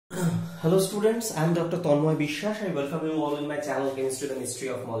Hello students, I am Dr. Tanmoy Biswas. I welcome you all in my channel Chemistry the Mystery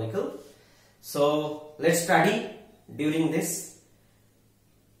of Molecule. So let's study during this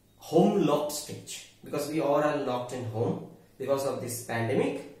home locked stage, because we all are locked in home because of this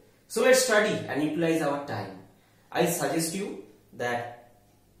pandemic. So let's study and utilize our time. I suggest you that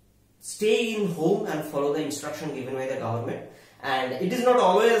stay in home and follow the instruction given by the government. And it is not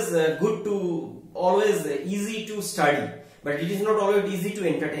always easy to study, but it is not always easy to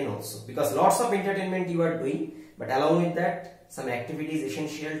entertain also, because lots of entertainment you are doing, but along with that some activity is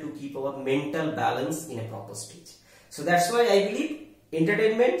essential to keep our mental balance in a proper stage. So that's why I believe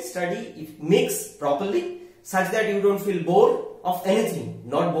entertainment, study, if mixed properly such that you don't feel bored of anything,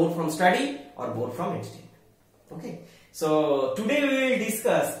 not bored from study or bored from entertainment. Okay, so today we will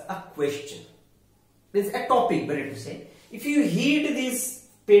discuss a question. It's a topic, better to say. If you heat this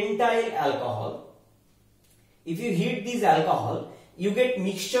pentyl alcohol, you get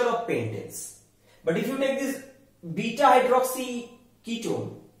mixture of pentanes. But if you take this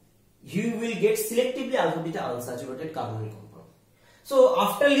β-hydroxyketone, you will get selectively alpha beta unsaturated carbonyl compound. So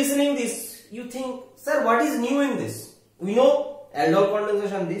after listening this, you think, sir, what is new in this? We know Aldol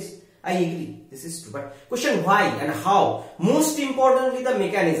condensation, this. I agree, this is true. But question, why and how? Most importantly, the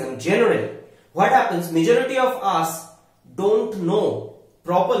mechanism. Generally, what happens? Majority of us don't know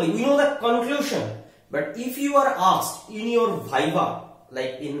properly. We know the conclusion. But if you are asked in your viva,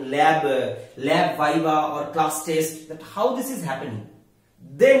 like in lab viva or class test, that how this is happening,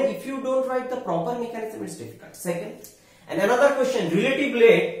 then if you don't write the proper mechanism, it's difficult. Second, and another question, relative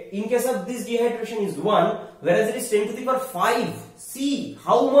rate in case of this dehydration is 1, whereas it is 10 to the power 5. See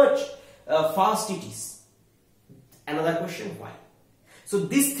how much fast it is. Another question, why? So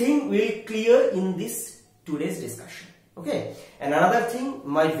this thing will clear in this today's discussion. Okay, and another thing,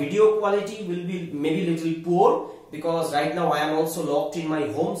 my video quality will be maybe little poor, because right now I am also locked in my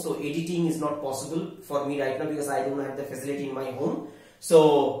home, so editing is not possible for me right now because I don't have the facility in my home.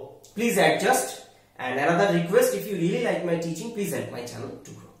 So please adjust. And another request, if you really like my teaching, please help my channel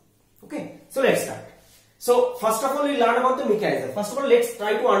to grow. Okay, so let's start. So first of all, we learn about the mechanism. First of all, let's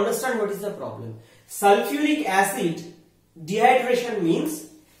try to understand what is the problem. Sulfuric acid dehydration means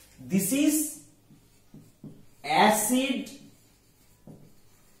this is acid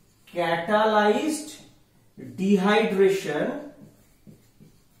catalyzed dehydration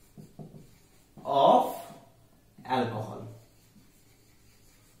of alcohol.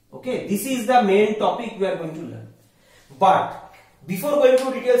 Okay, this is the main topic we are going to learn. But before going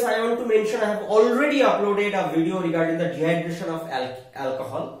to details, I want to mention I have already uploaded a video regarding the dehydration of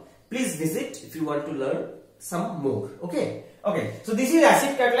alcohol. Please visit if you want to learn some more. Okay, so this is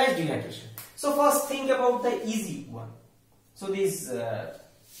acid catalyzed dehydration. So first think about the easy one. So this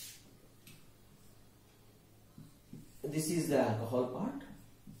is the alcohol part.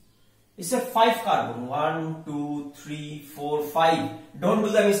 It's a 5 carbon. 1, 2, 3, 4, 5. Don't do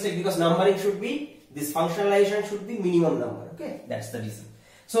the mistake, because numbering should be, this functionalization should be minimum number. Okay, that's the reason.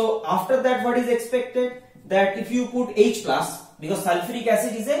 So after that, what is expected? That if you put H plus, because sulfuric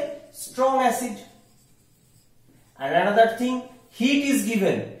acid is a strong acid. And another thing, heat is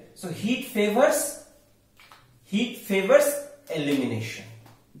given. So heat favors elimination.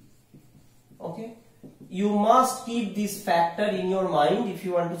 Okay, you must keep this factor in your mind if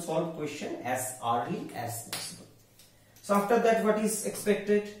you want to solve question as early as possible. So after that, what is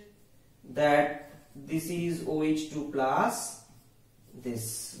expected? That this is OH2 plus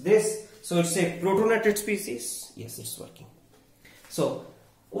this. So it's a protonated species. Yes, it's working. So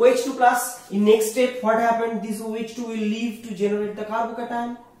OH2 plus, in next step what happened? This OH2 will leave to generate the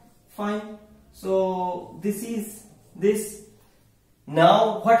carbocation. Fine. So this is this.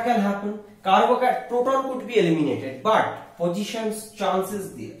 Now what can happen? Proton could be eliminated, but positions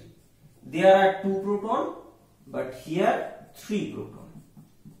chances there. There are 2 proton, but here 3 proton.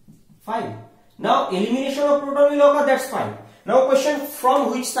 Fine. Now elimination of proton will occur. That's fine. Now question, from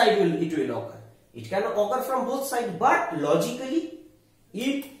which side it will occur? It can occur from both sides, but logically,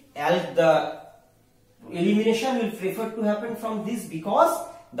 if the elimination will prefer to happen from this, because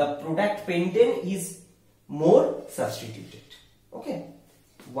the product pentane is more substituted. Okay,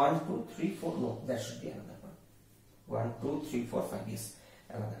 1, 2, 3, 4. No, that should be another one. 1, 2, 3, 4, 5. Yes,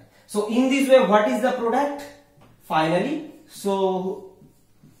 another. So in this way, what is the product finally? So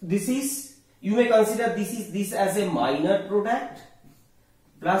this is, you may consider this as a minor product,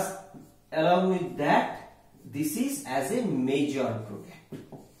 plus along with that, this is as a major product.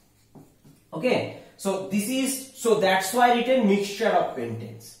 Okay, so this is, so that's why written mixture of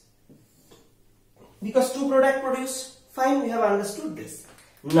pentanes, because 2 products produced. Fine, we have understood this.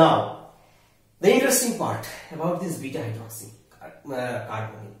 Now the interesting part about this beta-hydroxy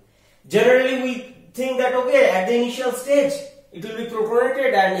carbonyl. Generally we think that okay, at the initial stage it will be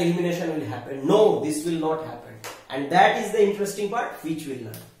protonated and elimination will happen. No, this will not happen, and that is the interesting part which we'll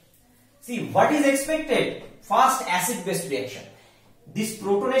learn. See, what is expected? Fast acid-base reaction. This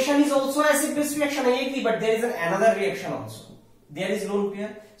protonation is also acid-base reaction, I agree, but there is another reaction also. There is lone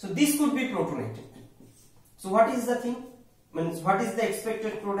pair, so this could be protonated. So what is the thing? Means what is the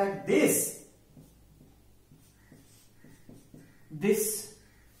expected product? This,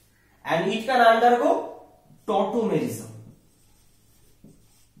 and it can undergo tautomerism.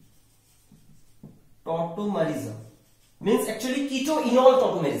 Tautomerism means actually keto-enol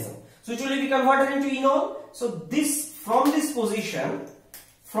tautomerism. So it will be converted into enol. So this from this position,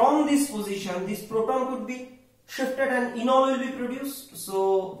 this proton could be shifted and enol will be produced.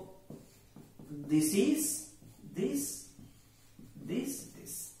 So this is this.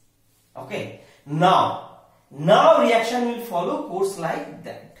 Okay. Now reaction will follow course like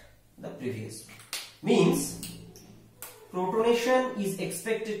that. The previous one. Means protonation is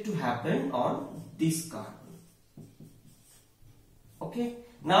expected to happen on this carbon. Okay.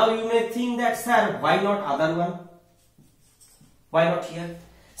 Now you may think that, sir, why not other one? Why not here?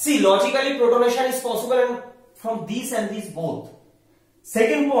 See, logically protonation is possible from these and these both.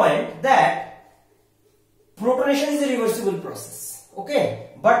 Second point, that protonation is a reversible process. Okay,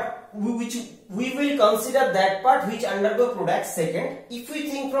 but we will consider that part which undergo product second. If we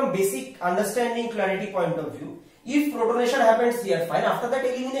think from basic understanding clarity point of view, if protonation happens here, fine. After that,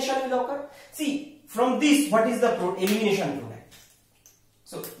 elimination will occur. See, from this, what is the elimination product?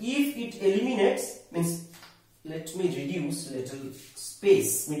 So if it eliminates, means let me reduce little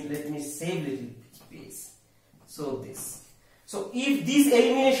space, let me save little space. So this. So if this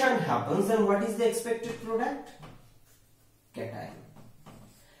elimination happens, then what is the expected product? Cation.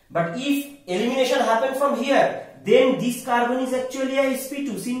 But if elimination happens from here, then this carbon is actually a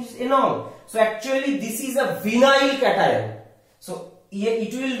sp2 since enol. So actually this is a vinyl cation. So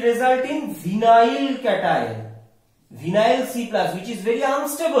it will result in vinyl cation. Vinyl C plus, which is very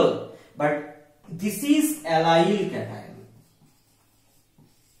unstable, but this is allyl cation.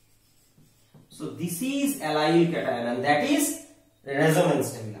 So this is allyl cation, and that is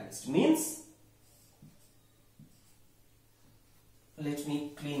resonance stabilized. Means, let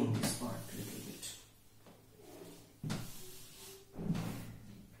me clean this part a little bit.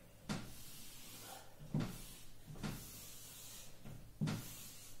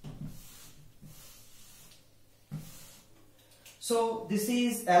 So this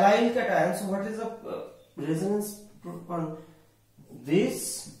is allyl cation. So what is the resonance on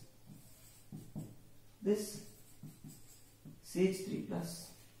this CH3 plus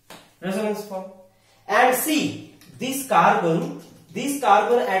resonance form? And see, this carbon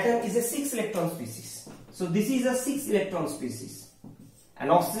atom is a 6 electron species. So this is a 6 electron species,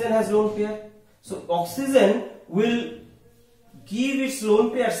 and oxygen has lone pair. So oxygen will give its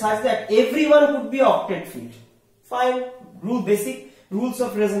lone pair such that everyone could be octet field. Fine. Basic rules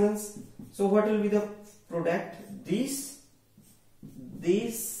of resonance. So what will be the product? This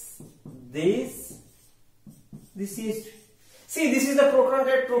is, see, this is the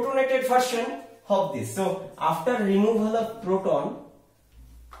protonated version of this. So after removal of proton,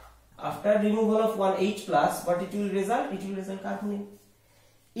 after removal of one H plus, what it will result? It will result carbonyl.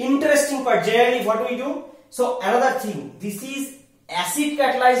 Interesting part. Generally, what we do? So another thing, this is acid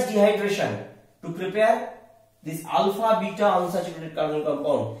catalyzed dehydration to prepare this alpha beta unsaturated carbonyl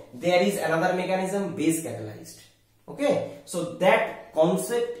compound. There is another mechanism, base catalyzed. Okay, so that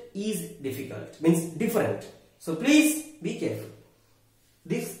concept is difficult, means different. So please be careful.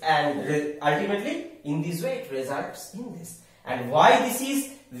 This, and ultimately in this way it results in this. And why this is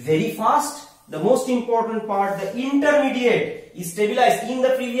very fast? The most important part, the intermediate is stabilized. In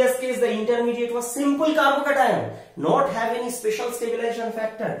the previous case, the intermediate was simple carbocation, not have any special stabilization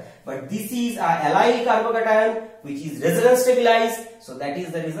factor. But this is a allyl carbocation which is resonance stabilized. So that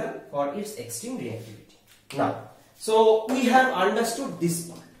is the reason for its extreme reactivity. Now, so we have understood this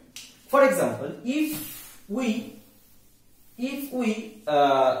part. For example, if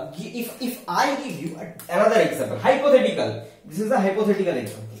I give you another example, hypothetical. This is a hypothetical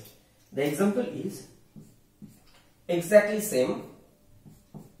example. The example is exactly same.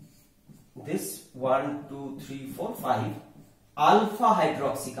 This 1, 2, 3, 4, 5 alpha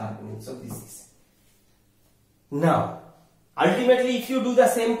hydroxycarbonyl. So this is. Now, ultimately, if you do the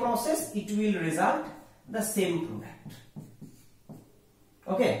same process, it will result the same product.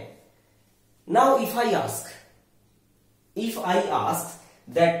 Okay. Now, if I ask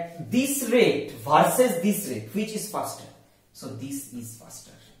that this rate versus this rate, which is faster? So this is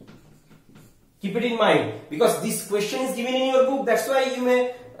faster. Keep it in mind, because this question is given in your book. That's why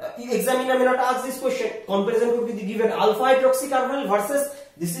examiner may not ask this question. Comparison could be given alpha hydroxycarbonyl versus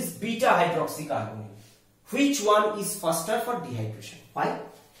this is beta hydroxycarbonyl. Which one is faster for dehydration? Why?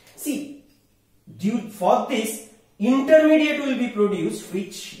 See, for this intermediate will be produced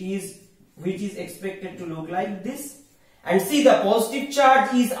which is expected to look like this. And see, the positive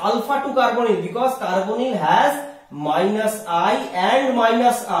charge is alpha to carbonyl because carbonyl has minus I and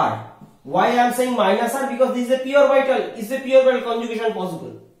minus R. Why I am saying minus R? Because this is a pure vital. Is a pure vital conjugation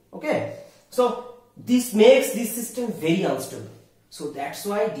possible? Okay. So this makes this system very unstable. So that's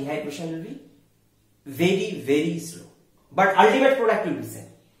why dehydration will be very, very slow. But ultimate product will be same.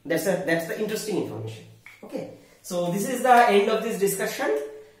 That's the interesting information. Okay. So this is the end of this discussion.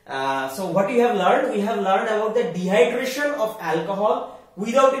 So what you have learned? We have learned about the dehydration of alcohol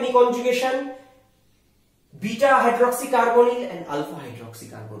without any conjugation, beta-hydroxycarbonyl and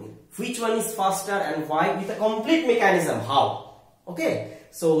alpha-hydroxycarbonyl. Which one is faster and why, with a complete mechanism, how. Okay.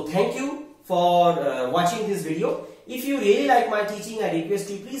 So thank you for watching this video. If you really like my teaching, I request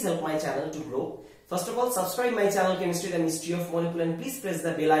you please help my channel to grow. First of all, subscribe my channel Chemistry the Mystery of Molecule and please press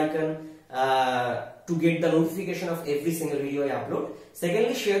the bell icon to get the notification of every single video I upload.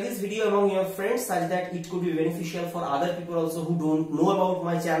 Secondly, share this video among your friends such that it could be beneficial for other people also who don't know about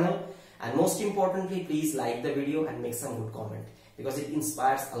my channel. And most importantly, please like the video and make some good comment because it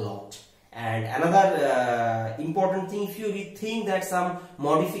inspires a lot. And another important thing, if you think that some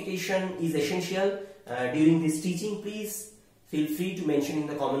modification is essential during this teaching, please feel free to mention in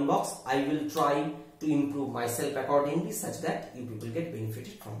the comment box. I will try to improve myself accordingly such that you people get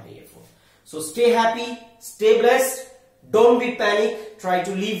benefited from my effort. So stay happy, stay blessed, don't be panic, try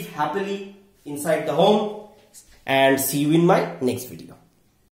to live happily inside the home and see you in my next video.